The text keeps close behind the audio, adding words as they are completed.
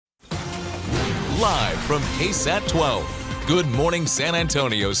live from KSAT 12. Good Morning San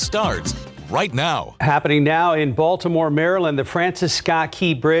Antonio starts right now. Happening now in Baltimore, Maryland, the Francis Scott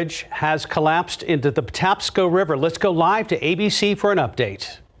Key Bridge has collapsed into the Patapsco River. Let's go live to ABC for an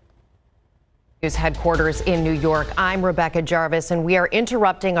update. News headquarters in New York. I'm Rebecca Jarvis, and we are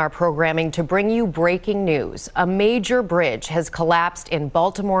interrupting our programming to bring you breaking news. A major bridge has collapsed in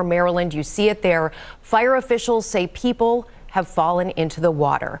Baltimore, Maryland. You see it there. Fire officials say people have fallen into the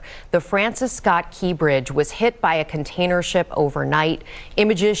water. The Francis Scott Key Bridge was hit by a container ship overnight.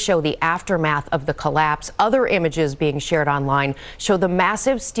 Images show the aftermath of the collapse. Other images being shared online show the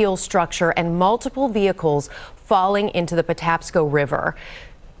massive steel structure and multiple vehicles falling into the Patapsco River.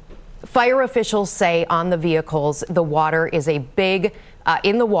 Fire officials say on the vehicles, in the water is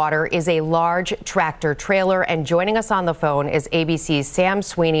a large tractor trailer. And joining us on the phone is ABC's Sam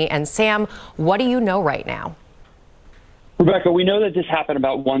Sweeney. And Sam, what do you know right now? Rebecca, we know that this happened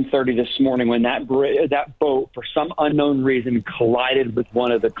about 1:30 this morning when that boat, for some unknown reason, collided with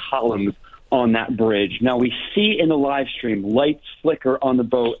one of the columns on that bridge. Now, we see in the live stream lights flicker on the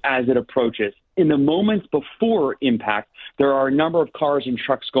boat as it approaches. In the moments before impact, there are a number of cars and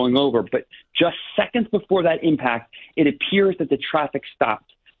trucks going over, but just seconds before that impact, it appears that the traffic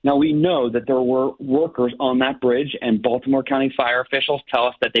stopped. Now, we know that there were workers on that bridge, and Baltimore County fire officials tell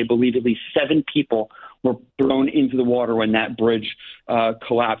us that they believe at least 7 people were thrown into the water when that bridge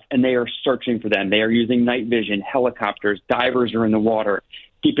collapsed, and they are searching for them. They are using night vision, helicopters, divers are in the water.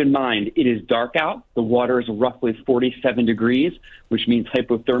 Keep in mind, it is dark out. The water is roughly 47 degrees, which means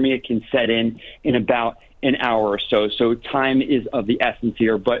hypothermia can set in about an hour or so. So time is of the essence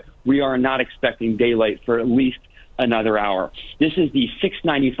here, but we are not expecting daylight for at least another hour. This is the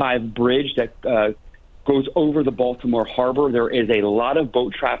 695 bridge that goes over the Baltimore Harbor. There is a lot of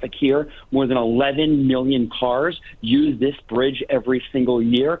boat traffic here. More than 11 million cars use this bridge every single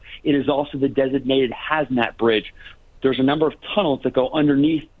year. It is also the designated hazmat bridge. There's a number of tunnels that go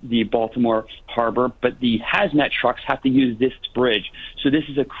underneath the Baltimore Harbor, but the hazmat trucks have to use this bridge. So this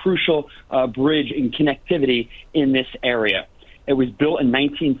is a crucial bridge in connectivity in this area. It was built in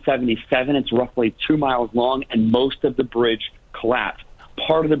 1977. It's roughly 2 miles long, and most of the bridge collapsed.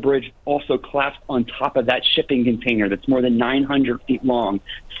 Part of the bridge also collapsed on top of that shipping container that's more than 900 feet long.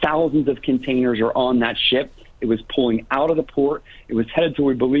 Thousands of containers are on that ship. It was pulling out of the port. It was headed to,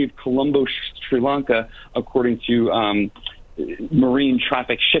 we believe, Colombo, Sri Lanka, according to marine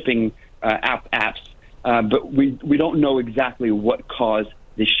traffic shipping apps. But we don't know exactly what caused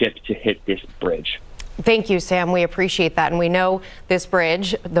the ship to hit this bridge. Thank you, Sam. We appreciate that. And we know this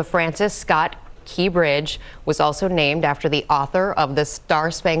bridge, the Francis Scott Key Bridge, was also named after the author of the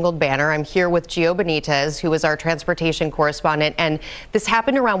Star-Spangled Banner. I'm here with Gio Benitez, who is our transportation correspondent, and this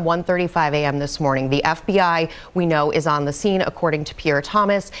happened around 1:35 a.m. this morning. The FBI, we know, is on the scene, according to Pierre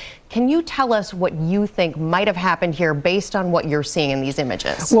Thomas. Can you tell us what you think might have happened here based on what you're seeing in these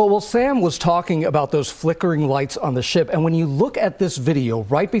images? Well, Sam was talking about those flickering lights on the ship. And when you look at this video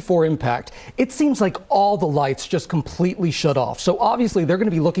right before impact, it seems like all the lights just completely shut off. So obviously they're going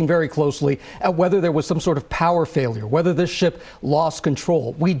to be looking very closely at whether there was some sort of power failure, whether this ship lost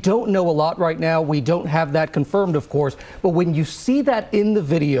control. We don't know a lot right now. We don't have that confirmed, of course. But when you see that in the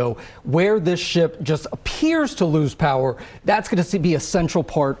video where this ship just appears to lose power, that's going to be a central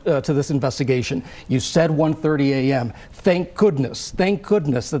part to this investigation. You said 1:30 a.m. Thank goodness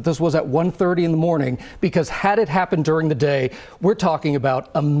that this was at 1:30 in the morning, because had it happened during the day, we're talking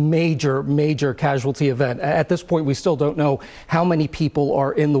about a major casualty event. At this point, we still don't know how many people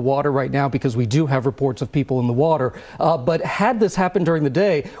are in the water right now, because we do have reports of people in the water. But had this happened during the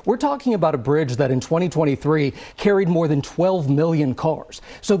day, we're talking about a bridge that in 2023 carried more than 12 million cars.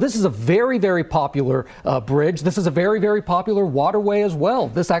 So this is a very popular bridge. This is a very popular waterway as well.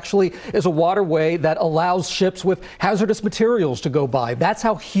 This actually is a waterway that allows ships with hazardous materials to go by. That's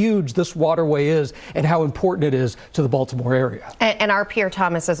how huge this waterway is and how important it is to the Baltimore area. And our Pierre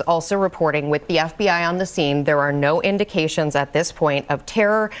Thomas is also reporting, with the FBI on the scene, there are no indications at this point of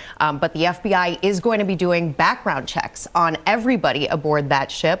terror, but the FBI is going to be doing background checks on everybody aboard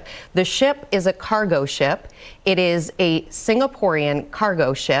that ship. The ship is a cargo ship. It is a Singaporean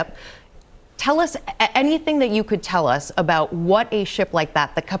cargo ship. Tell us anything that you could tell us about what a ship like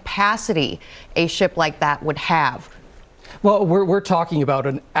that, the capacity a ship like that would have. Well, we're talking about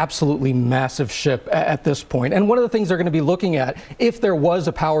an absolutely massive ship at this point. And one of the things they're going to be looking at, if there was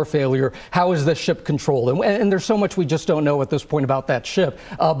a power failure, how is this ship controlled? And there's so much we just don't know at this point about that ship.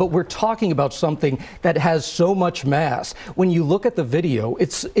 But we're talking about something that has so much mass. When you look at the video,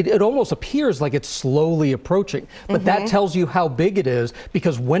 it almost appears like it's slowly approaching. But that tells you how big it is,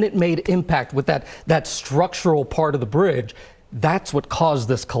 because when it made impact with that structural part of the bridge, That's what caused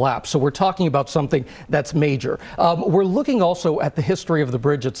this collapse. So we're talking about something that's major. We're looking also at the history of the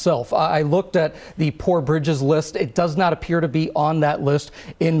bridge itself. I looked at the poor bridges list. It does not appear to be on that list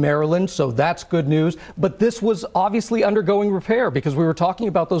in Maryland, so that's good news. But this was obviously undergoing repair because we were talking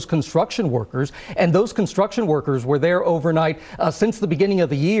about those construction workers, and those construction workers were there overnight since the beginning of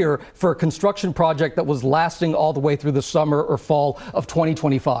the year for a construction project that was lasting all the way through the summer or fall of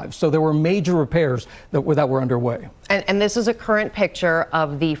 2025. So there were major repairs that were underway. And this is a current picture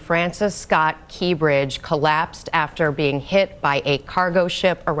of the Francis Scott Key Bridge, collapsed after being hit by a cargo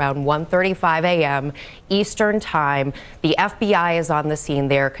ship around 1:35 a.m. Eastern Time. The FBI is on the scene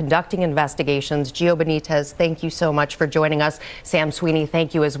there conducting investigations. Gio Benitez, thank you so much for joining us. Sam Sweeney,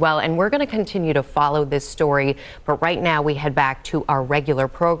 thank you as well. And we're going to continue to follow this story. But right now we head back to our regular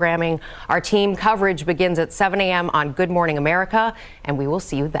programming. Our team coverage begins at 7 a.m. on Good Morning America, and we will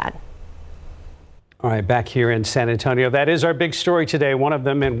see you then. All right, back here in San Antonio. That is our big story today, one of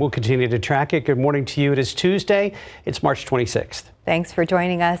them, and we'll continue to track it. Good morning to you. It is Tuesday. It's March 26th. Thanks for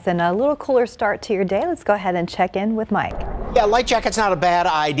joining us, and a little cooler start to your day. Let's go ahead and check in with Mike. Yeah, light jacket's not a bad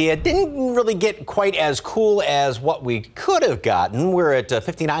idea. Didn't really get quite as cool as what we could have gotten. We're at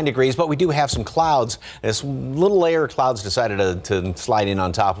 59 degrees, but we do have some clouds. This little layer of clouds decided to slide in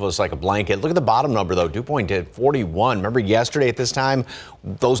on top of us like a blanket. Look at the bottom number, though. Dew point at 41. Remember yesterday at this time,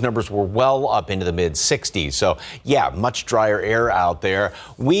 those numbers were well up into the mid 60s. So, yeah, much drier air out there.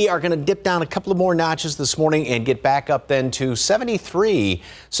 We are going to dip down a couple of more notches this morning and get back up then to 73.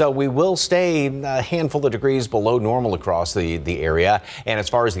 So we will stay a handful of degrees below normal across the area. And as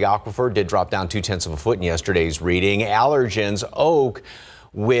far as the aquifer, did drop down 0.2 of a foot in yesterday's reading. Allergens, Oak,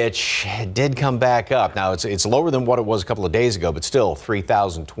 which did come back up. Now, it's lower than what it was a couple of days ago, but still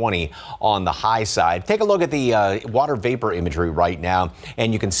 3,020 on the high side. Take a look at the water vapor imagery right now,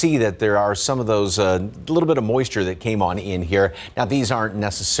 and you can see that there are some of those little bit of moisture that came on in here. Now, these aren't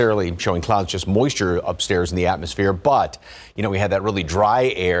necessarily showing clouds, just moisture upstairs in the atmosphere, but, you know, we had that really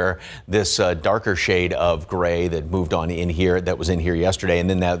dry air, this darker shade of gray that moved on in here, that was in here yesterday, and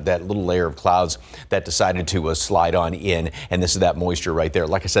then that little layer of clouds that decided to slide on in, and this is that moisture right there.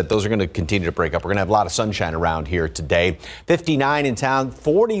 Like I said, those are going to continue to break up. We're going to have a lot of sunshine around here today. 59 in town,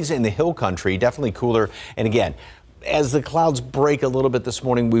 40s in the hill country, definitely cooler. And again, as the clouds break a little bit this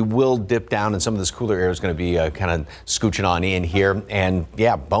morning, we will dip down, and some of this cooler air is going to be kind of scooching on in here. And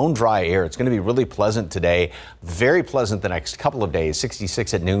yeah, bone dry air. It's going to be really pleasant today. Very pleasant the next couple of days.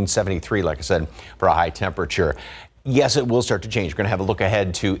 66 at noon, 73, like I said, for a high temperature. Yes, it will start to change. We're going to have a look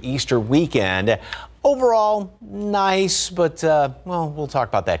ahead to Easter weekend. Overall, nice, but, well, we'll talk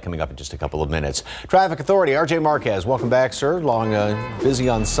about that coming up in just a couple of minutes. Traffic Authority, RJ Marquez, welcome back, sir. Busy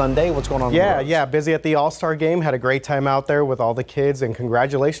on Sunday. What's going on? Yeah, busy at the All-Star game. Had a great time out there with all the kids, and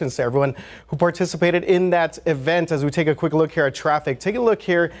congratulations to everyone who participated in that event. As we take a quick look here at traffic, take a look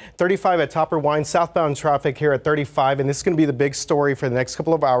here, 35 at Topper Wine, southbound traffic here at 35, and this is going to be the big story for the next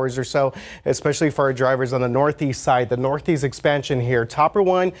couple of hours or so, especially for our drivers on the northeast side. The northeast expansion here, Topper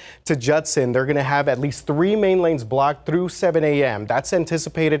Wine to Judson, they're going to have at least 3 main lanes blocked through 7 a.m. That's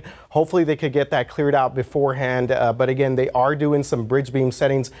anticipated. Hopefully they could get that cleared out beforehand. But again, they are doing some bridge beam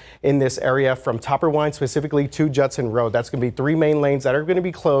settings in this area from Topper Wine specifically to Judson Road. That's going to be 3 main lanes that are going to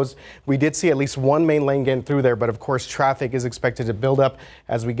be closed. We did see at least 1 main lane getting through there, but of course traffic is expected to build up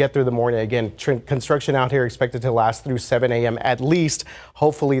as we get through the morning. Again, construction out here expected to last through 7 a.m. at least.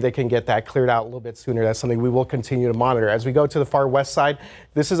 Hopefully they can get that cleared out a little bit sooner. That's something we will continue to monitor. As we go to the far west side,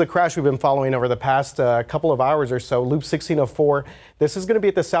 this is a crash we've been following over the past couple of hours or so. Loop 1604. This is going to be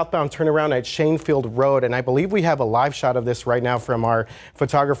at the southbound turnaround at Shanefield Road, and I believe we have a live shot of this right now from our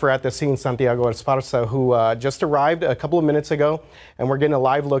photographer at the scene, Santiago Esparza, who just arrived a couple of minutes ago, and we're getting a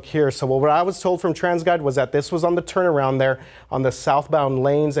live look here. So what I was told from TransGuide was that this was on the turnaround there on the southbound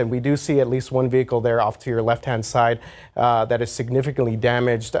lanes, and we do see at least 1 vehicle there off to your left-hand side that is significantly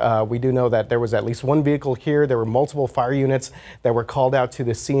damaged. We do know that there was at least 1 vehicle here. There were multiple fire units that were called out to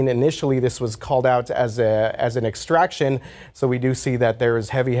the scene. Initially, this was called out as an extraction, so we do see that there is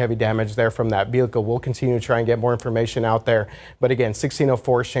heavy damage there from that vehicle. We'll continue to try and get more information out there. But again,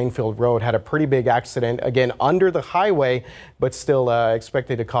 1604 Shanefield Road had a pretty big accident, again under the highway, but still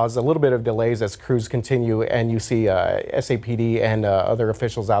expected to cause a little bit of delays as crews continue, and you see SAPD and other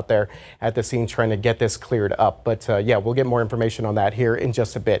officials out there at the scene trying to get this cleared up. But yeah, we'll get more information on that here in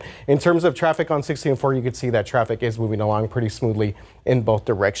just a bit. In terms of traffic on 1604, you can see that traffic is moving along pretty smoothly in both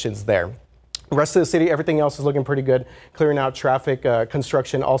directions there. The rest of the city, everything else is looking pretty good. Clearing out traffic,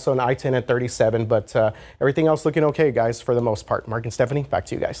 construction also on I-10 at 37, but everything else looking okay, guys, for the most part. Mark and Stephanie, back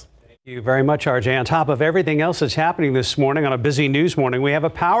to you guys. Thank you very much, RJ. On top of everything else that's happening this morning on a busy news morning, we have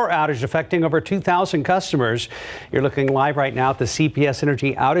a power outage affecting over 2,000 customers. You're looking live right now at the CPS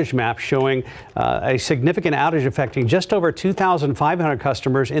Energy outage map showing a significant outage affecting just over 2,500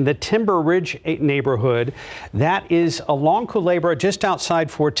 customers in the Timber Ridge neighborhood. That is along Culebra, just outside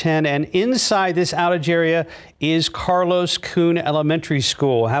 410, and inside this outage area is Carlos Kuhn Elementary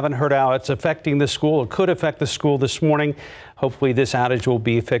School. Haven't heard how it's affecting the school. It could affect the school this morning. Hopefully this outage will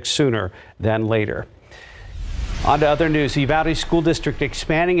be fixed sooner than later. On to other news. The Uvalde School District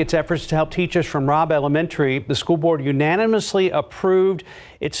expanding its efforts to help teachers from Robb Elementary. The school board unanimously approved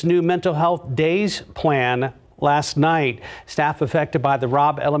its new mental health days plan last night. Staff affected by the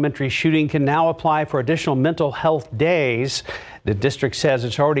Robb Elementary shooting can now apply for additional mental health days. The district says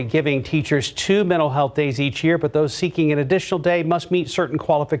it's already giving teachers 2 mental health days each year, but those seeking an additional day must meet certain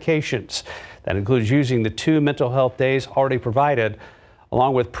qualifications. That includes using the 2 mental health days already provided,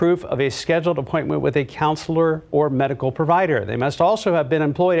 along with proof of a scheduled appointment with a counselor or medical provider. They must also have been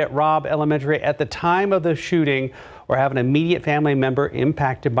employed at Robb Elementary at the time of the shooting or have an immediate family member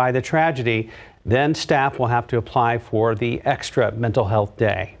impacted by the tragedy. Then staff will have to apply for the extra mental health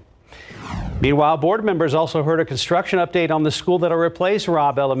day. Meanwhile, board members also heard a construction update on the school that will replace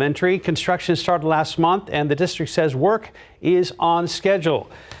Robb Elementary. Construction started last month, and the district says work is on schedule.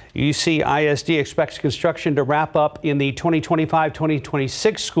 UC ISD expects construction to wrap up in the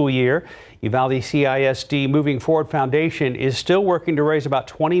 2025-2026 school year. Uvalde CISD Moving Forward Foundation is still working to raise about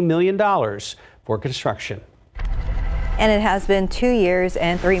 $20 million for construction. And it has been 2 years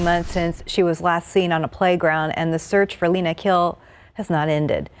and 3 months since she was last seen on a playground, and the search for Lena Kill has not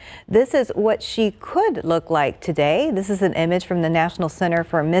ended. This is what she could look like today. This is an image from the National Center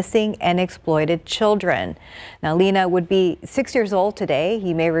for Missing and Exploited Children. Now, Lena would be 6 years old today.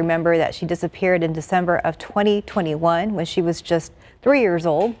 You may remember that she disappeared in December of 2021 when she was just 3 years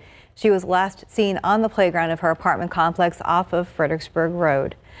old. She was last seen on the playground of her apartment complex off of Fredericksburg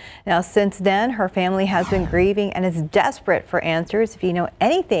Road. Now, since then, her family has been grieving and is desperate for answers. If you know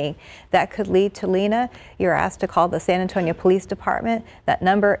anything that could lead to Lena, you're asked to call the San Antonio Police Department. That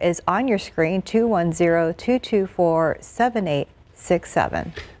number is on your screen,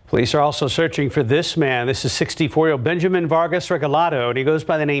 210-224-7867. Police are also searching for this man. This is 64-year-old Benjamin Vargas Regalado, and he goes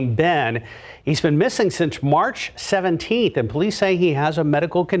by the name Ben. He's been missing since March 17th, and police say he has a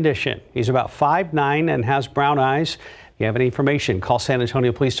medical condition. He's about 5'9" and has brown eyes. If you have any information, call San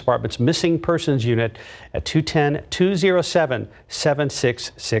Antonio Police Department's Missing Persons Unit at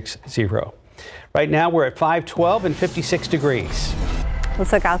 210-207-7660. Right now, we're at 512 and 56 degrees.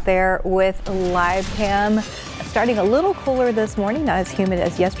 Let's look out there with live cam. Starting a little cooler this morning, not as humid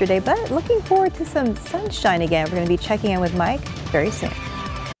as yesterday, but looking forward to some sunshine again. We're going to be checking in with Mike very soon.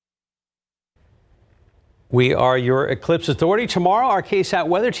 We are your Eclipse Authority. Tomorrow, our KSAT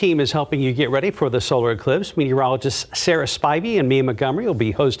weather team is helping you get ready for the solar eclipse. Meteorologists Sarah Spivey and Mia Montgomery will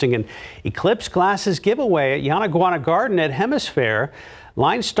be hosting an eclipse glasses giveaway at Yanaguana Garden at Hemisphere.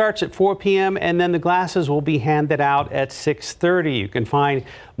 Line starts at 4 p.m. and then the glasses will be handed out at 6:30. You can find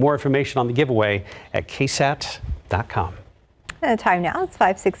more information on the giveaway at KSAT.com. And the time now, it's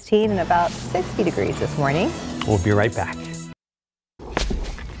 5:16 and about 60 degrees this morning. We'll be right back.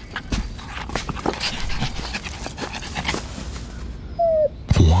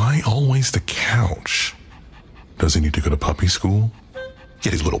 Why always the couch? Does he need to go to puppy school?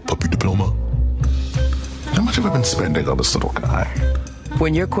 Get his little puppy diploma? How much have I been spending on this little guy?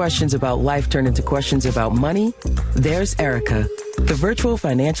 When your questions about life turn into questions about money, there's Erica, the virtual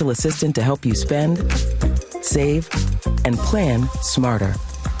financial assistant to help you spend, save, and plan smarter.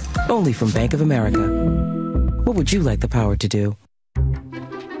 Only from Bank of America. What would you like the power to do?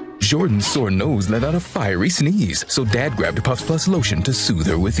 Jordan's sore nose let out a fiery sneeze, so Dad grabbed Puffs Plus lotion to soothe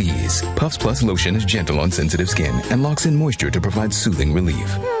her with ease. Puffs Plus lotion is gentle on sensitive skin and locks in moisture to provide soothing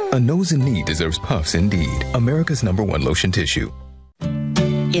relief. A nose in need deserves Puffs indeed. America's #1 lotion tissue.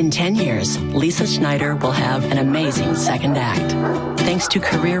 In 10 years, Lisa Schneider will have an amazing second act, thanks to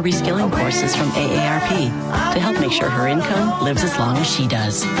career reskilling courses from AARP to help make sure her income lives as long as she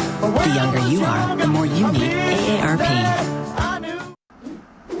does. The younger you are, the more you need AARP.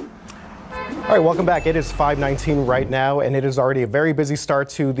 All right, welcome back. It is 5:19 right now, and it is already a very busy start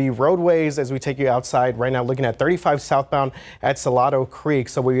to the roadways as we take you outside right now, looking at 35 southbound at Salado Creek.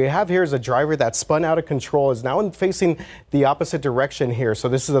 So what we have here is a driver that spun out of control, is now facing the opposite direction here. So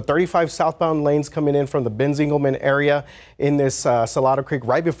this is the 35 southbound lanes coming in from the Benz-Engelman area in this Salado Creek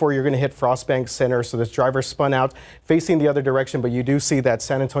right before you're going to hit Frostbank Center. So this driver spun out facing the other direction, but you do see that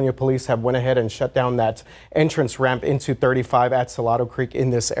San Antonio police have went ahead and shut down that entrance ramp into 35 at Salado Creek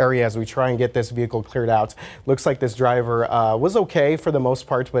in this area as we try and get this this vehicle cleared out. Looks like this driver was okay for the most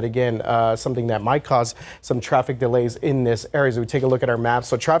part, but again, something that might cause some traffic delays in this area as we take a look at our map.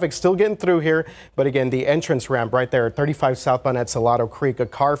 So traffic still getting through here, but again, the entrance ramp right there, 35 southbound at Salado Creek, a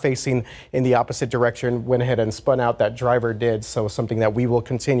car facing in the opposite direction went ahead and spun out. That driver did, so something that we will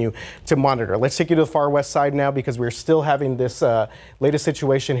continue to monitor. Let's take you to the far west side now, because we're still having this latest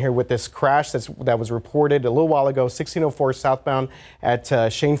situation here with this crash that was reported a little while ago, 1604 southbound at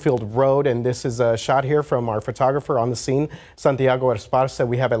Shanefield Road, and this is a shot here from our photographer on the scene, Santiago Esparza. Said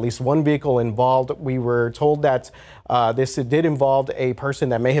we have at least one vehicle involved. We were told that this did involve a person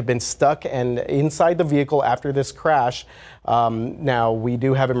that may have been stuck and inside the vehicle after this crash. Now, we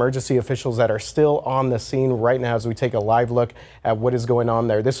do have emergency officials that are still on the scene right now as we take a live look at what is going on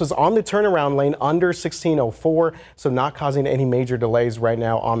there. This was on the turnaround lane under 1604, so not causing any major delays right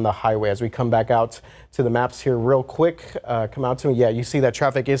now on the highway. As we come back out to the maps here real quick, come out to me. Yeah, you see that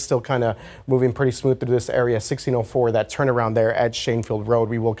traffic is still kind of moving pretty smooth through this area, 1604, that turnaround there at Shanefield Road.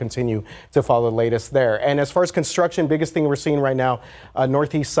 We will continue to follow the latest there. And as far as construction, biggest thing we're seeing right now,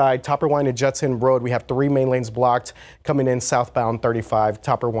 northeast side, Topperwine to Judson Road. We have 3 main lanes blocked coming in southbound 35,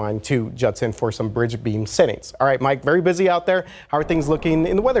 Topperwine to Judson for some bridge beam settings. All right, Mike, very busy out there. How are things looking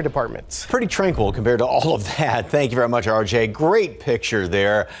in the weather department? Pretty tranquil compared to all of that. Thank you very much, RJ. Great picture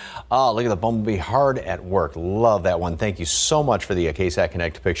there. Oh, look at the bumblebee hard at work. Love that one. Thank you so much for the KSAT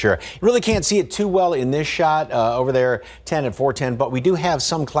Connect picture. You really can't see it too well in this shot over there, 10 at 410, but we do have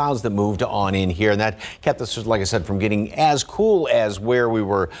some clouds that moved on in here, and that kept us, like I said, from getting as cool as where we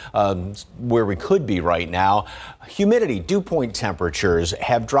were, where we could be right now. Humidity, dew point temperatures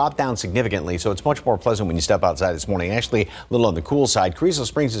have dropped down significantly, so it's much more pleasant when you step outside this morning. Actually, a little on the cool side. Carrizo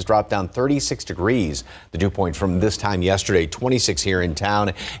Springs has dropped down 36 degrees, the dew point from this time yesterday, 26 here in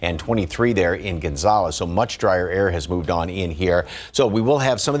town and 23 there in Gonzales. So much drier air has moved on in here. So we will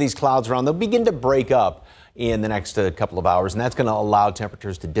have some of these clouds around. They'll begin to break up in the next couple of hours, and that's going to allow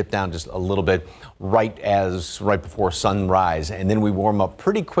temperatures to dip down just a little bit right before sunrise, and then we warm up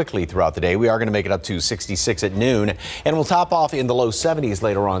pretty quickly throughout the day. We are going to make it up to 66 at noon, and we'll top off in the low 70s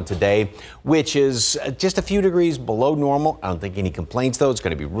later on today, which is just a few degrees below normal. I don't think any complaints, though. It's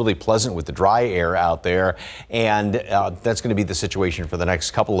going to be really pleasant with the dry air out there, and that's going to be the situation for the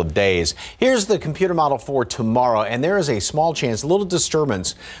next couple of days. Here's the computer model for tomorrow, and there is a small chance, a little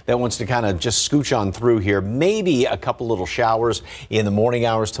disturbance that wants to kind of just scooch on through here. Maybe a couple little showers in the morning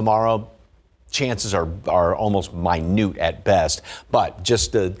hours tomorrow. Chances are almost minute at best, but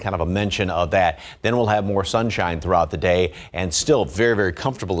just kind of a mention of that. Then we'll have more sunshine throughout the day, and still very, very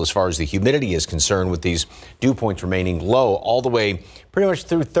comfortable as far as the humidity is concerned, with these dew points remaining low all the way pretty much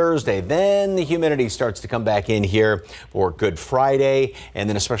through Thursday. Then the humidity starts to come back in here for Good Friday, and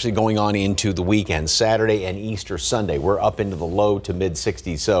then especially going on into the weekend, Saturday and Easter Sunday. We're up into the low to mid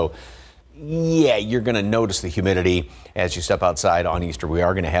 60s. So yeah, you're going to notice the humidity as you step outside on Easter. We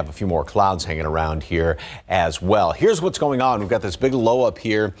are going to have a few more clouds hanging around here as well. Here's what's going on. We've got this big low up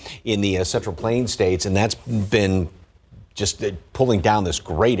here in the Central Plains states, and that's been just pulling down this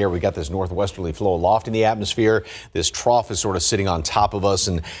great air. We got this northwesterly flow aloft in the atmosphere. This trough is sort of sitting on top of us,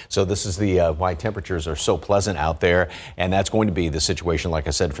 and so this is the why temperatures are so pleasant out there, and that's going to be the situation, like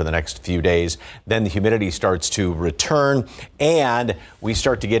I said, for the next few days. Then the humidity starts to return, and we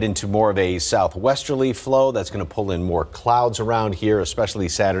start to get into more of a southwesterly flow that's going to pull in more clouds around here, especially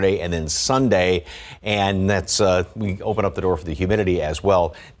Saturday and then Sunday, and that's we open up the door for the humidity as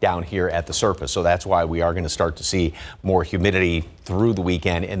well down here at the surface. So that's why we are going to start to see more humidity through the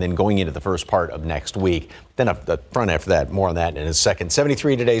weekend and then going into the first part of next week. Then up the front after that, more on that in a second.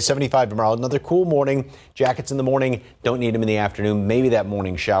 73 today, 75 tomorrow. Another cool morning. Jackets in the morning, don't need them in the afternoon. Maybe that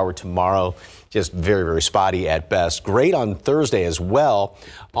morning shower tomorrow. Just very, very spotty at best. Great on Thursday as well.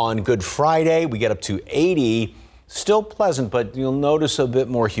 On Good Friday, we get up to 80. Still pleasant, but you'll notice a bit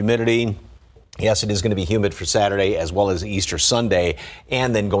more humidity. Yes, it is going to be humid for Saturday as well as Easter Sunday,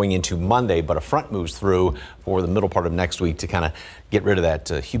 and then going into Monday, but a front moves through for the middle part of next week to kind of get rid of that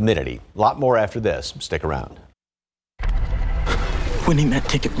humidity. A lot more after this. Stick around. Winning that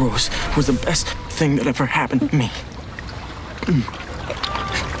ticket, Rose, was the best thing that ever happened to me.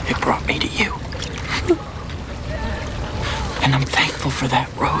 It brought me to you. And I'm thankful for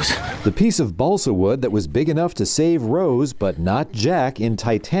that, Rose. The piece of balsa wood that was big enough to save Rose, but not Jack in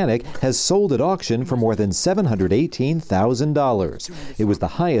Titanic, has sold at auction for more than $718,000. It was the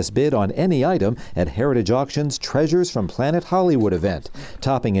highest bid on any item at Heritage Auction's Treasures from Planet Hollywood event,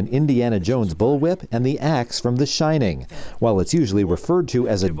 topping an Indiana Jones bullwhip and the axe from The Shining. While it's usually referred to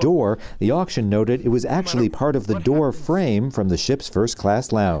as a door, the auction noted it was actually part of the door frame from the ship's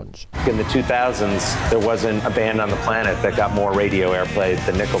first-class lounge. In the 2000s, there wasn't a band on the planet that got more radio radio airplay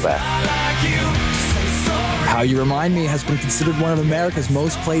than Nickelback. How You Remind Me has been considered one of America's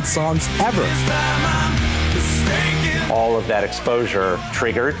most played songs ever. All of that exposure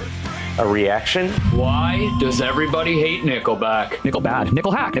triggered a reaction. Why does everybody hate Nickelback? Nickel bad,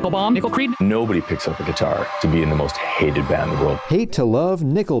 nickel hack, nickel bomb, nickel creed. Nobody picks up a guitar to be in the most hated band in the world. Hate to Love,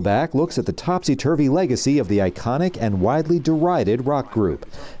 Nickelback looks at the topsy-turvy legacy of the iconic and widely derided rock group.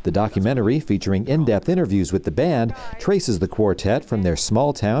 The documentary, featuring in-depth interviews with the band, traces the quartet from their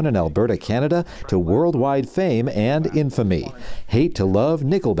small town in Alberta, Canada, to worldwide fame and infamy. Hate to Love,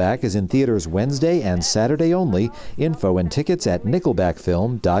 Nickelback is in theaters Wednesday and Saturday only. Info and tickets at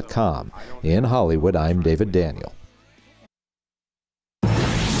nickelbackfilm.com. In Hollywood, I'm David Daniel.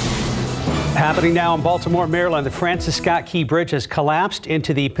 Happening now in Baltimore, Maryland, the Francis Scott Key Bridge has collapsed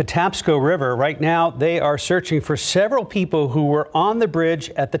into the Patapsco River. Right now, they are searching for several people who were on the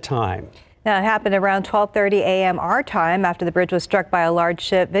bridge at the time. Now, it happened around 12:30 a.m. our time after the bridge was struck by a large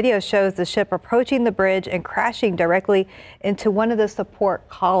ship. Video shows the ship approaching the bridge and crashing directly into one of the support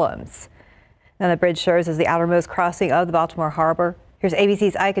columns. Now, the bridge serves as the outermost crossing of the Baltimore Harbor. Here's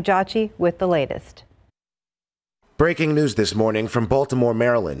ABC's Ike Ajachi with the latest. Breaking news this morning from Baltimore,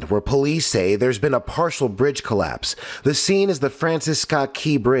 Maryland, where police say there's been a partial bridge collapse. The scene is the Francis Scott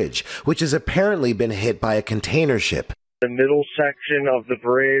Key Bridge, which has apparently been hit by a container ship. The middle section of the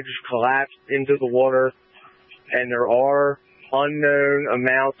bridge collapsed into the water, and there are unknown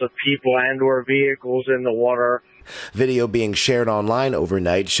amounts of people and or vehicles in the water. Video being shared online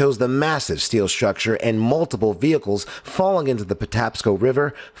overnight shows the massive steel structure and multiple vehicles falling into the Patapsco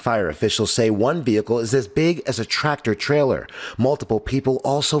River. Fire officials say one vehicle is as big as a tractor trailer. Multiple people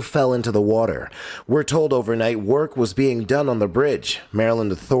also fell into the water. We're told overnight work was being done on the bridge.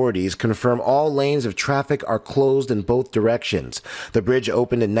 Maryland authorities confirm all lanes of traffic are closed in both directions. The bridge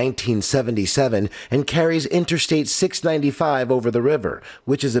opened in 1977 and carries Interstate 695 over the river,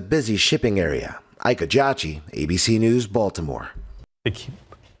 which is a busy shipping area. Ike Ajachi, ABC News, Baltimore.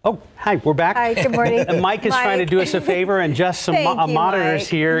 Oh, hi, we're back. Hi, good morning. And Mike is trying to do us a favor and just some monitors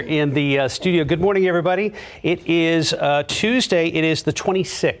here in the studio. Good morning, everybody. It is Tuesday. It is the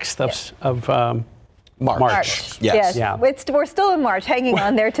 26th of March. Yes. Yeah. We're still in March, hanging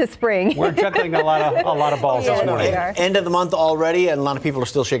on there to spring. We're juggling a lot of balls this morning. End of the month already, and a lot of people are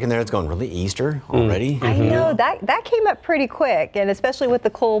still shaking their heads going, really, Easter already? I know, that came up pretty quick, and especially with the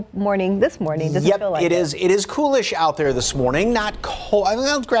cold morning this morning. Doesn't feel like it is. It is coolish out there this morning. Not cold. I mean,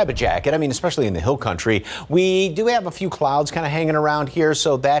 I'll grab a jacket. I mean, especially in the hill country. We do have a few clouds kind of hanging around here,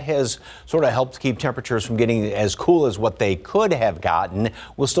 so that has sort of helped keep temperatures from getting as cool as what they could have gotten.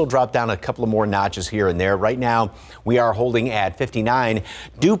 We'll still drop down a couple of more notches here and there. Right now, we are holding at 59.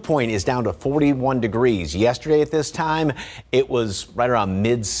 Dew point is down to 41 degrees. Yesterday at this time, it was right around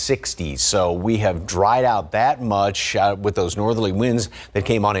mid-60s. So we have dried out that much with those northerly winds that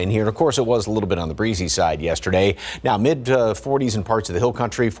came on in here. And of course, it was a little bit on the breezy side yesterday. Now, mid-40s in parts of the hill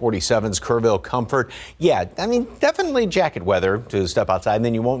country, 47s, Kerrville, Comfort. Yeah, I mean, definitely jacket weather to step outside, and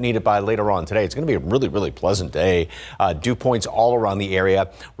then you won't need it by later on today. It's going to be a really, really pleasant day. Dew points all around the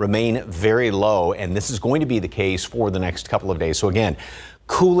area remain very low, and this is going to be the case for the next couple of days. So again,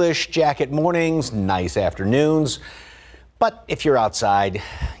 coolish jacket mornings, nice afternoons. But if you're outside,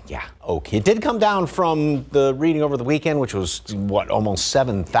 yeah, okay. It did come down from the reading over the weekend, which was, what, almost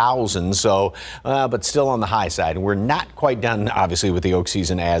 7,000. So, but still on the high side. We're not quite done, obviously, with the oak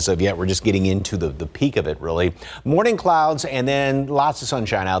season as of yet. We're just getting into the peak of it, really. Morning clouds and then lots of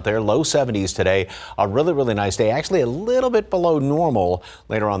sunshine out there. Low 70s today. A really, really nice day. Actually, a little bit below normal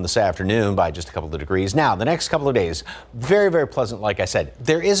later on this afternoon by just a couple of degrees. Now, the next couple of days, very, very pleasant, like I said.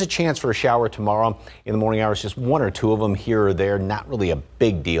 There is a chance for a shower tomorrow in the morning hours, just one or two of them here or there, not really a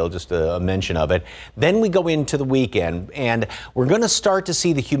big deal, just a mention of it. Then we go into the weekend, and we're going to start to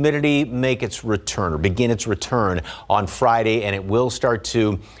see the humidity make its return or begin its return on Friday, and it will start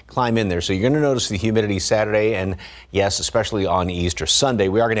to climb in there. So you're going to notice the humidity Saturday, and yes, especially on Easter Sunday.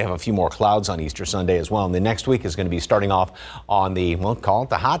 We are going to have a few more clouds on Easter Sunday as well. And the next week is going to be starting off on the, we'll call it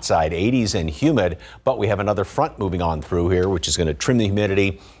the hot side, 80s and humid, but we have another front moving on through here, which is going to trim the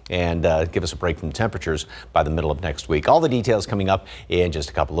humidity and give us a break from temperatures by the middle of next week. All the details coming up in just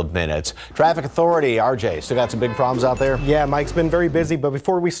a couple of minutes. Traffic Authority, RJ, still got some big problems out there? Yeah, Mike's been very busy, but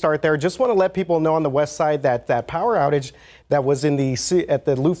before we start there, just want to let people know on the west side that that power outage that was in at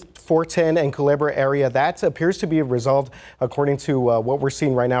the Loop 410 and Culebra area. That appears to be resolved according to what we're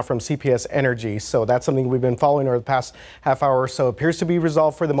seeing right now from CPS Energy. So that's something we've been following over the past half hour or so. Appears to be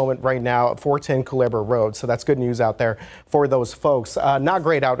resolved for the moment right now at 410 Culebra Road. So that's good news out there for those folks. Not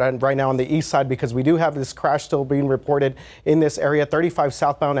great out right now on the east side because we do have this crash still being reported in this area, 35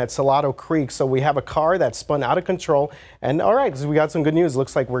 southbound at Salado Creek. So we have a car that spun out of control. And all right, so we got some good news.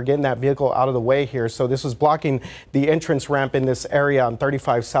 Looks like we're getting that vehicle out of the way here. So this was blocking the entrance ramp in this area on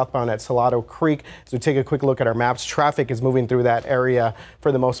 35 southbound at Salado Creek. So take a quick look at our maps. Traffic is moving through that area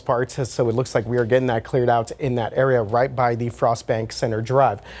for the most part. So it looks like we are getting that cleared out in that area right by the Frostbank Center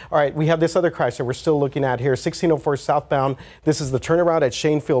Drive. All right, we have this other crash that we're still looking at here, 1604 southbound. This is the turnaround at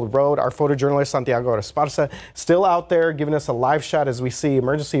Shanefield Road. Our photojournalist Santiago Esparza still out there giving us a live shot as we see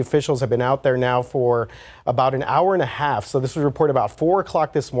emergency officials have been out there now for about an hour and a half. So this was reported about 4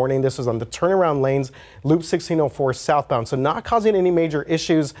 o'clock this morning. This was on the turnaround lanes, Loop 1604 southbound. So not causing any major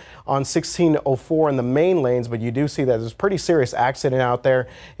issues on 1604 in the main lanes, but you do see that there's a pretty serious accident out there.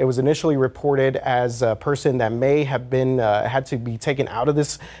 It was initially reported as a person that may have been had to be taken out of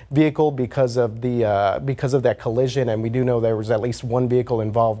this vehicle because of that collision. And we do know there was at least one vehicle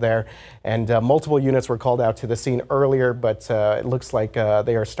involved there, and multiple units were called out to the scene earlier. But it looks like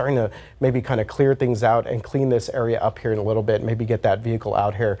they are starting to maybe kind of clear things out and clean this area up here in a little bit. Maybe get that vehicle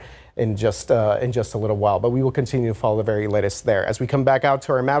out here in just a little while, but we will continue to follow the very latest there. As we come back out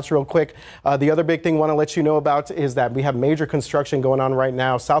to our maps real quick, the other big thing I want to let you know about is that we have major construction going on right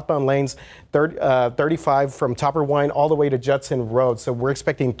now. Southbound lanes 35 from Topper Wine all the way to Judson Road. So we're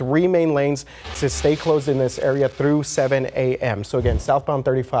expecting 3 main lanes to stay closed in this area through 7 a.m. So again, southbound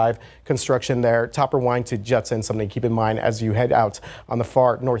 35 construction there, Topper Wine to Judson, something to keep in mind as you head out on the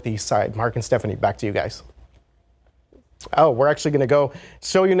far northeast side. Mark and Stephanie, back to you guys. Oh, we're actually going to go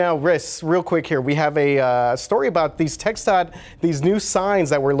show you now, Riss, real quick here. We have a story about these TxDOT, these new signs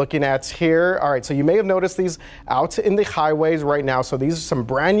that we're looking at here. All right, so you may have noticed these out in the highways right now. So these are some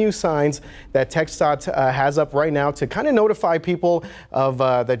brand new signs that TxDOT has up right now to kind of notify people of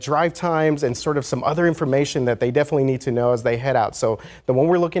the drive times and sort of some other information that they definitely need to know as they head out. So the one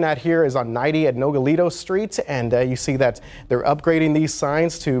we're looking at here is on 90 at Nogalito Street, and you see that they're upgrading these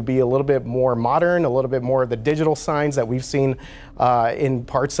signs to be a little bit more modern, a little bit more of the digital signs that we've seen in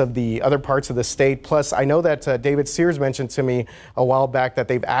parts of the other parts of the state. Plus, I know that David Sears mentioned to me a while back that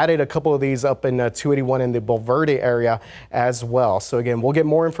they've added a couple of these up in 281 in the Bulverde area as well. So again, we'll get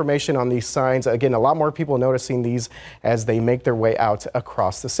more information on these signs. Again, a lot more people noticing these as they make their way out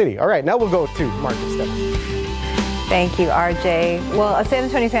across the city. All right, now we'll go to Mark and Stephanie. Thank you, RJ. Well, a San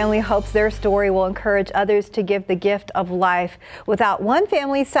Antonio family hopes their story will encourage others to give the gift of life. Without one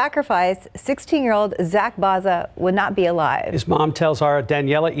family's sacrifice, 16-year-old Zach Baza would not be alive. His mom tells our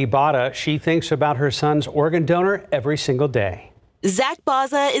Daniela Ibarra she thinks about her son's organ donor every single day. Zach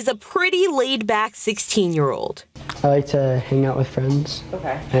Baza is a pretty laid-back 16-year-old. I like to hang out with friends.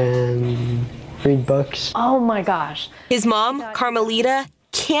 And read books. Oh my gosh. His mom, Carmelita,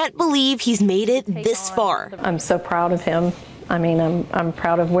 can't believe he's made it this far. I'm so proud of him. I mean, I'm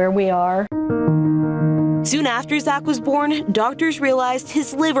proud of where we are. Soon after Zach was born, doctors realized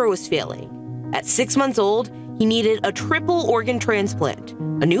his liver was failing. At 6 months old, he needed a triple organ transplant,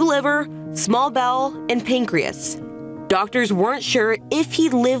 a new liver, small bowel, and pancreas. Doctors weren't sure if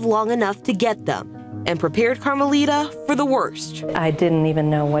he'd live long enough to get them and prepared Carmelita for the worst. I didn't even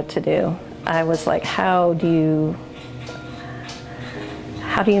know what to do. I was like, how do you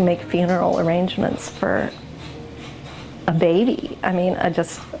make funeral arrangements for a baby? I mean, I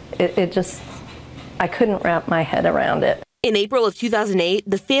couldn't wrap my head around it. In April of 2008,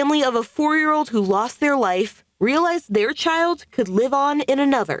 the family of a 4-year-old who lost their life realized their child could live on in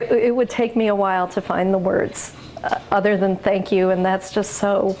another. It would take me a while to find the words other than thank you, and that's just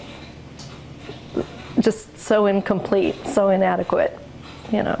so incomplete, so inadequate.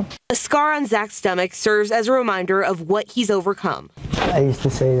 You know. A scar on Zach's stomach serves as a reminder of what he's overcome. I used to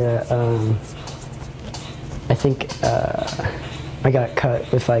say that I think I got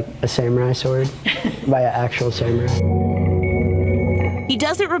cut with like a samurai sword by an actual samurai. He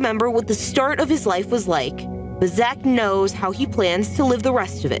doesn't remember what the start of his life was like, but Zach knows how he plans to live the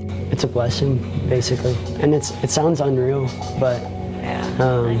rest of it. It's a blessing, basically, and it sounds unreal, but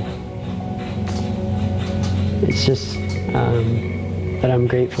it's just that I'm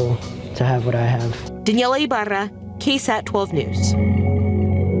grateful to have what I have. Daniela Ibarra, KSAT 12 News.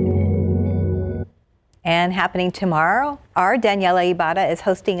 And happening tomorrow, our Daniela Ibarra is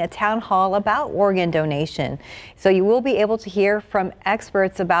hosting a town hall about organ donation. So you will be able to hear from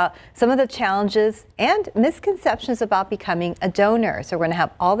experts about some of the challenges and misconceptions about becoming a donor. So we're going to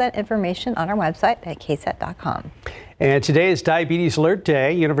have all that information on our website at ksat.com. And today is Diabetes Alert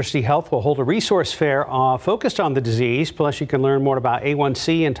Day. University Health will hold a resource fair focused on the disease. Plus, you can learn more about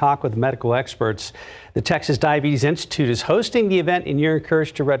A1C and talk with medical experts. The Texas Diabetes Institute is hosting the event, and you're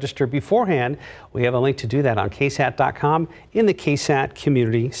encouraged to register beforehand. We have a link to do that on KSAT.com in the KSAT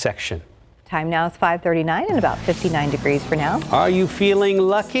community section. Time now is 5:39 and about 59 degrees for now. Are you feeling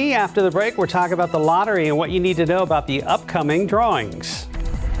lucky? After the break, we're talking about the lottery and what you need to know about the upcoming drawings.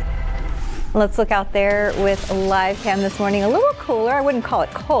 Let's look out there with a live cam this morning. A little cooler. I wouldn't call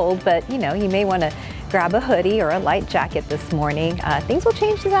it cold, but you may want to grab a hoodie or a light jacket this morning. Things will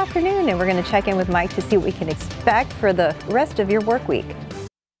change this afternoon, and we're going to check in with Mike to see what we can expect for the rest of your work week.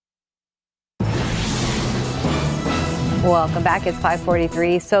 Welcome back. It's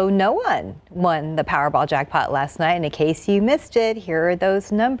 5:43. So no one won the Powerball jackpot last night. And in case you missed it, here are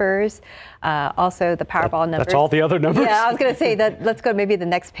those numbers. Also, the Powerball numbers. That's all the other numbers? Yeah, I was going to say that. Let's go to maybe the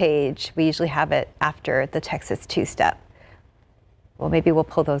next page. We usually have it after the Texas two-step. Well, maybe we'll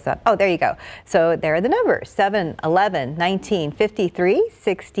pull those up. Oh, there you go. So there are the numbers. 7, 11, 19, 53,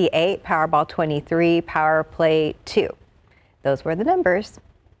 68, Powerball 23, Power Play 2. Those were the numbers.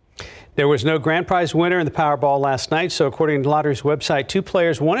 There was no grand prize winner in the Powerball last night, so according to the lottery's website, 2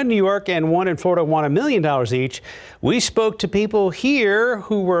 players, one in New York and one in Florida, won $1 million each. We spoke to people here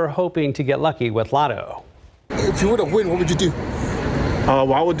who were hoping to get lucky with Lotto. If you were to win, what would you do?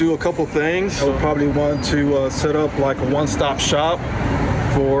 Well, I would do a couple things. I would probably want to set up like a one-stop shop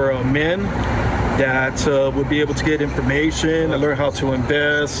for men that would be able to get information and learn how to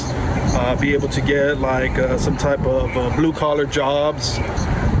invest, be able to get like some type of blue-collar jobs.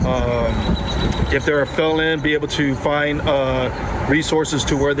 If they're a felon, be able to find resources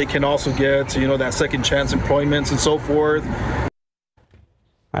to where they can also get, that second chance employments and so forth.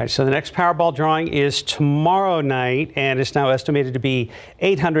 All right, so the next Powerball drawing is tomorrow night, and it's now estimated to be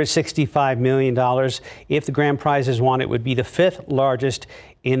 $865 million. If the grand prize is won, it would be the 5th largest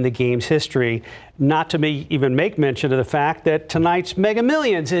in the game's history. Not to even make mention of the fact that tonight's Mega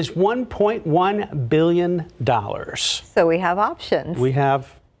Millions is $1.1 billion. So we have options. We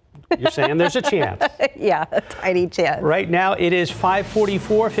have. You're saying there's a chance. Yeah, a tiny chance. Right now it is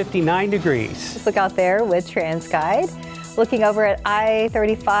 5:44, 59 degrees. Let's look out there with TransGuide. Looking over at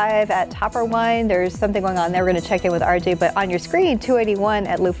I-35 at Topper Wine, there's something going on there. We're going to check in with RJ, but on your screen, 281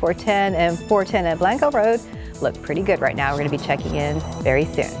 at Loop 410 and 410 at Blanco Road look pretty good right now. We're going to be checking in very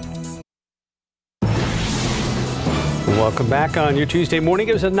soon. Welcome back on your Tuesday morning.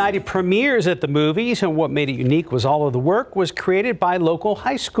 It was a night of premieres at the movies, and what made it unique was all of the work was created by local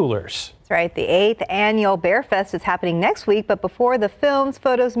high schoolers. That's right. The 8th annual Bear Fest is happening next week, but before the films,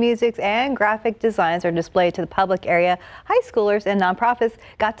 photos, music, and graphic designs are displayed to the public area, high schoolers and nonprofits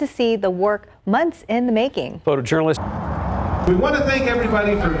got to see the work months in the making. Photojournalist. We want to thank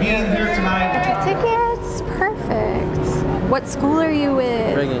everybody for being here tonight. Tickets, perfect. What school are you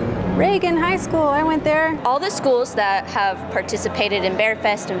with? Reagan High School. I went there. All the schools that have participated in Bear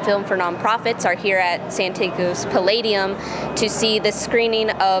Fest and Film for Nonprofits are here at San Diego's Palladium to see the screening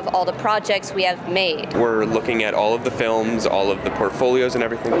of all the projects we have made. We're looking at all of the films, all of the portfolios and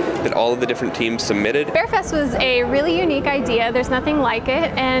everything that all of the different teams submitted. Bear Fest was a really unique idea. There's nothing like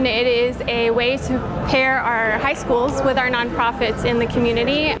it, and it is a way to pair our high schools with our nonprofits in the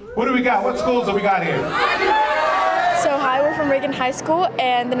community. What do we got? What schools do we got here? So hi, we're from Reagan High School,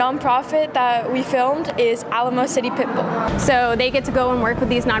 and the nonprofit that we filmed is Alamo City Pitbull. So they get to go and work with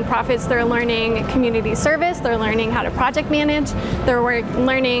these nonprofits. They're learning community service, they're learning how to project manage, they're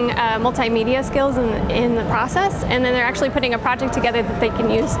learning multimedia skills in the process, and then they're actually putting a project together that they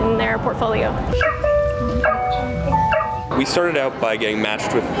can use in their portfolio. We started out by getting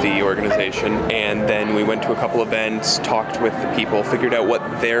matched with the organization, and then we went to a couple events, talked with the people, figured out what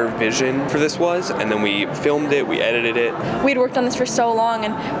their vision for this was, and then we filmed it, we edited it. We'd worked on this for so long,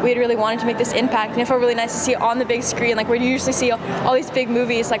 and we had really wanted to make this impact, and it felt really nice to see it on the big screen. Like, we usually see all these big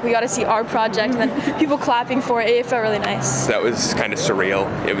movies, like we got to see our project, and then people clapping for it. It felt really nice. That was kind of surreal.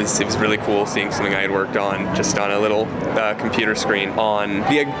 It was really cool seeing something I had worked on just on a little computer screen on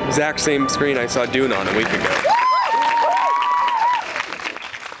the exact same screen I saw Dune on a week ago.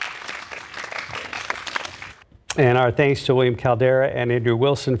 And our thanks to William Caldera and Andrew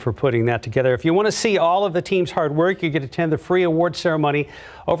Wilson for putting that together. If you want to see all of the team's hard work, you can attend the free award ceremony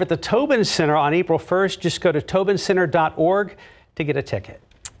over at the Tobin Center on April 1st. Just go to tobincenter.org to get a ticket.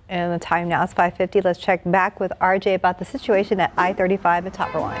 And the time now is 5:50. Let's check back with RJ about the situation at I-35 at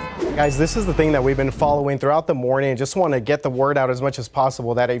Topper Wine. Guys, this is the thing that we've been following throughout the morning. Just want to get the word out as much as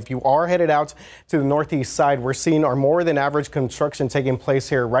possible that if you are headed out to the northeast side, we're seeing our more than average construction taking place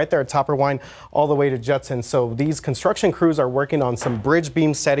here right there at Topper Wine all the way to Judson. So these construction crews are working on some bridge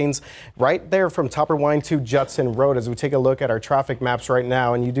beam settings right there from Topper Wine to Judson Road as we take a look at our traffic maps right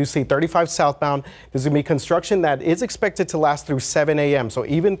now. And you do see 35 southbound. There's going to be construction that is expected to last through 7 a.m. So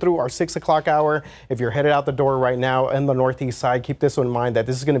even through our 6 o'clock hour, if you're headed out the door right now in the northeast side, keep this in mind that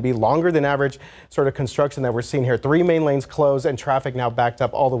this is going to be longer than average sort of construction that we're seeing here. 3 main lanes closed and traffic now backed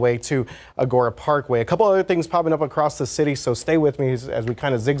up all the way to Agora Parkway. A couple other things popping up across the city, so stay with me as we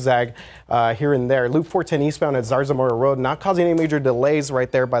kind of zigzag here and there. Loop 410 eastbound at Zarzamora Road, not causing any major delays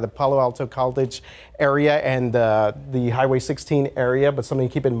right there by the Palo Alto College area and the Highway 16 area, but something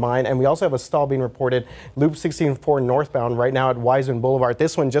to keep in mind. And we also have a stall being reported Loop 16-4 northbound right now at Wiseman Boulevard.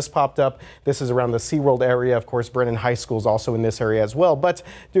 This one just popped up. This is around the SeaWorld area. Of course, Brennan High School is also in this area as well, but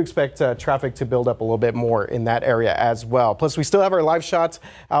do expect traffic to build up a little bit more in that area as well. Plus, we still have our live shots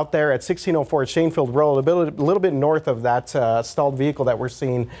out there at 1604 Shanefield Road, a little bit north of that stalled vehicle that we're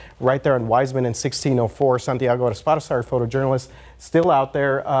seeing right there on Wiseman and 1604. Santiago Esparza, our photojournalist, still out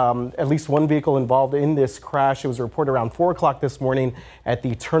there. At least one vehicle involved in this crash. It was reported around 4 o'clock this morning at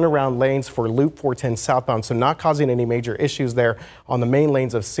the turnaround lanes for Loop 410 southbound. So not causing any major issues there on the main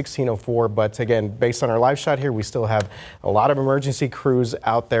lanes of 1604. But again, based on our live shot here, we still have a lot of emergency crews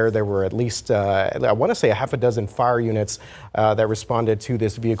out there. There were at least, I want to say, a half a dozen fire units that responded to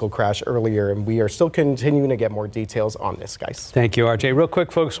this vehicle crash earlier. And we are still continuing to get more details on this, guys. Thank you, RJ. Real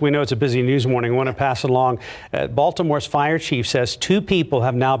quick, folks, we know it's a busy news morning. I want to pass it along. Baltimore's fire chief says 2 people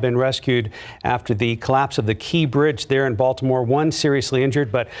have now been rescued after the collapse of the Key Bridge there in Baltimore. 1 seriously injured,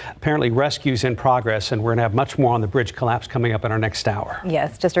 but apparently rescues in progress. And we're going to have much more on the bridge collapse coming up in our next hour.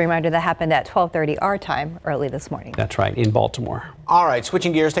 Yes, just a reminder that happened at 12:30 our time early this morning. That's right, in Baltimore. All right,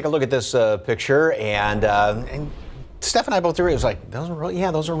 switching gears, take a look at this picture. And Steph and I both agree. It was like, those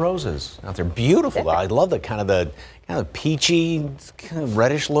are roses out there. Beautiful. I love the kind of peachy, kind of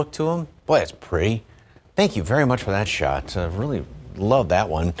reddish look to them. Boy, it's pretty. Thank you very much for that shot. Really love that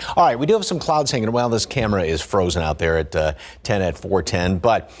one. All right, we do have some clouds hanging. Well, this camera is frozen out there at 10 at 410,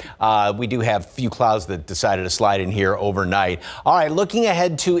 but we do have a few clouds that decided to slide in here overnight. All right, looking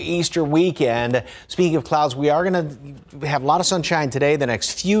ahead to Easter weekend. Speaking of clouds, we are going to have a lot of sunshine today, the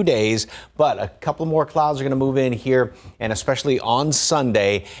next few days, but a couple more clouds are going to move in here, and especially on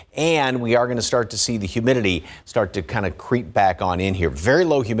Sunday, and we are going to start to see the humidity start to kind of creep back on in here. Very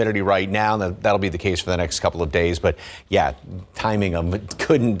low humidity right now. That'll be the case for the next couple of days, but yeah, timing it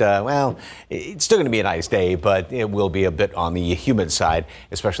couldn't, well, it's still going to be a nice day, but it will be a bit on the humid side,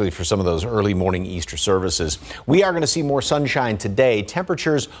 especially for some of those early morning Easter services. We are going to see more sunshine today.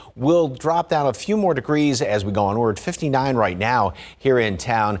 Temperatures will drop down a few more degrees as we go on. We're at 59 right now here in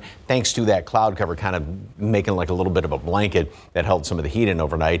town, thanks to that cloud cover kind of making like a little bit of a blanket that held some of the heat in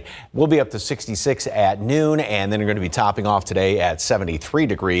overnight. We'll be up to 66 at noon, and then we're going to be topping off today at 73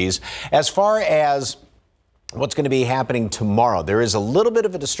 degrees. As far as what's going to be happening tomorrow, there is a little bit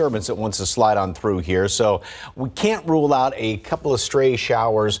of a disturbance that wants to slide on through here, so we can't rule out a couple of stray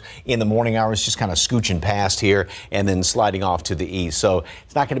showers in the morning hours, just kind of scooching past here and then sliding off to the east. So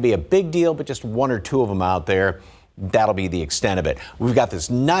it's not going to be a big deal, but just 1 or 2 of them out there. That'll be the extent of it. We've got this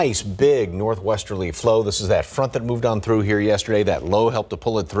nice big northwesterly flow. This is that front that moved on through here yesterday. That low helped to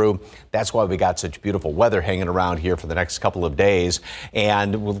pull it through. That's why we got such beautiful weather hanging around here for the next couple of days.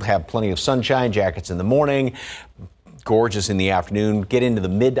 And we'll have plenty of sunshine, jackets in the morning. Gorgeous in the afternoon, get into the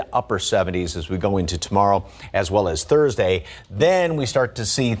mid to upper 70s as we go into tomorrow as well as Thursday. Then we start to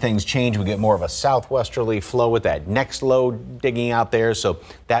see things change. We get more of a southwesterly flow with that next low digging out there. So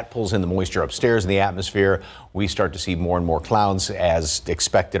that pulls in the moisture upstairs in the atmosphere. We start to see more and more clouds as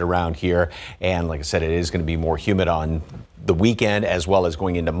expected around here. And like I said, it is going to be more humid on the weekend as well as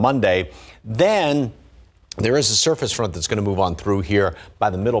going into Monday. Then there is a surface front that's going to move on through here by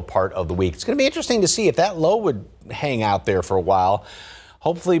the middle part of the week. It's going to be interesting to see if that low would hang out there for a while.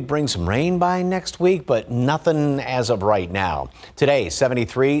 Hopefully bring some rain by next week, but nothing as of right now. Today,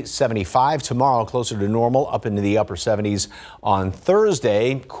 73, 75. Tomorrow, closer to normal, up into the upper 70s on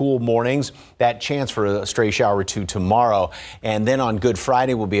Thursday. Cool mornings. That chance for a stray shower or 2 tomorrow. And then on Good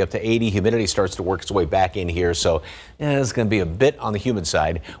Friday, we'll be up to 80. Humidity starts to work its way back in here. So it's going to be a bit on the humid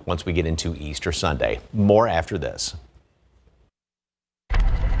side once we get into Easter Sunday. More after this.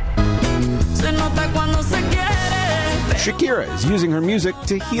 Shakira is using her music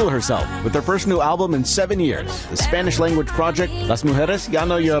to heal herself with her first new album in 7 years. The Spanish-language project Las Mujeres Ya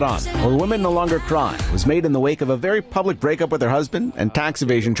No Lloran, or Women No Longer Cry, was made in the wake of a very public breakup with her husband and tax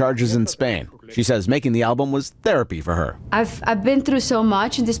evasion charges in Spain. She says making the album was therapy for her. I've been through so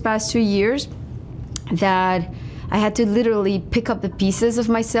much in these past 2 years that I had to literally pick up the pieces of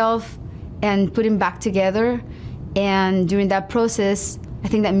myself and put them back together. And during that process, I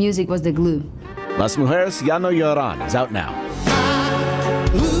think that music was the glue. Las Mujeres Ya No Lloran is out now.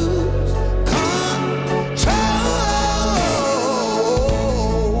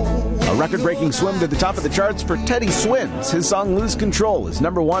 A record-breaking swim to the top of the charts for Teddy Swims. His song Lose Control is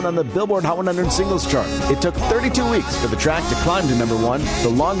 #1 on the Billboard Hot 100 singles chart. It took 32 weeks for the track to climb to #1, the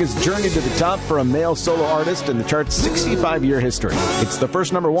longest journey to the top for a male solo artist in the chart's 65-year history. It's the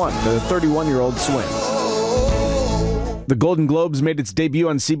first #1 for the 31-year-old Swims. The Golden Globes made its debut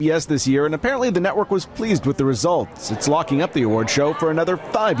on CBS this year, and apparently the network was pleased with the results. It's locking up the award show for another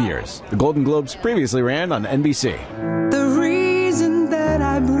 5 years. The Golden Globes previously ran on NBC. The reason that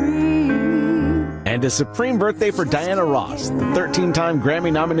I breathe. And a supreme birthday for Diana Ross. The 13-time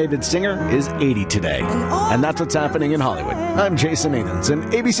Grammy-nominated singer is 80 today. And that's what's happening in Hollywood. I'm Jason Nathanson,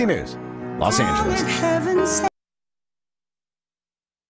 ABC News, Los Angeles.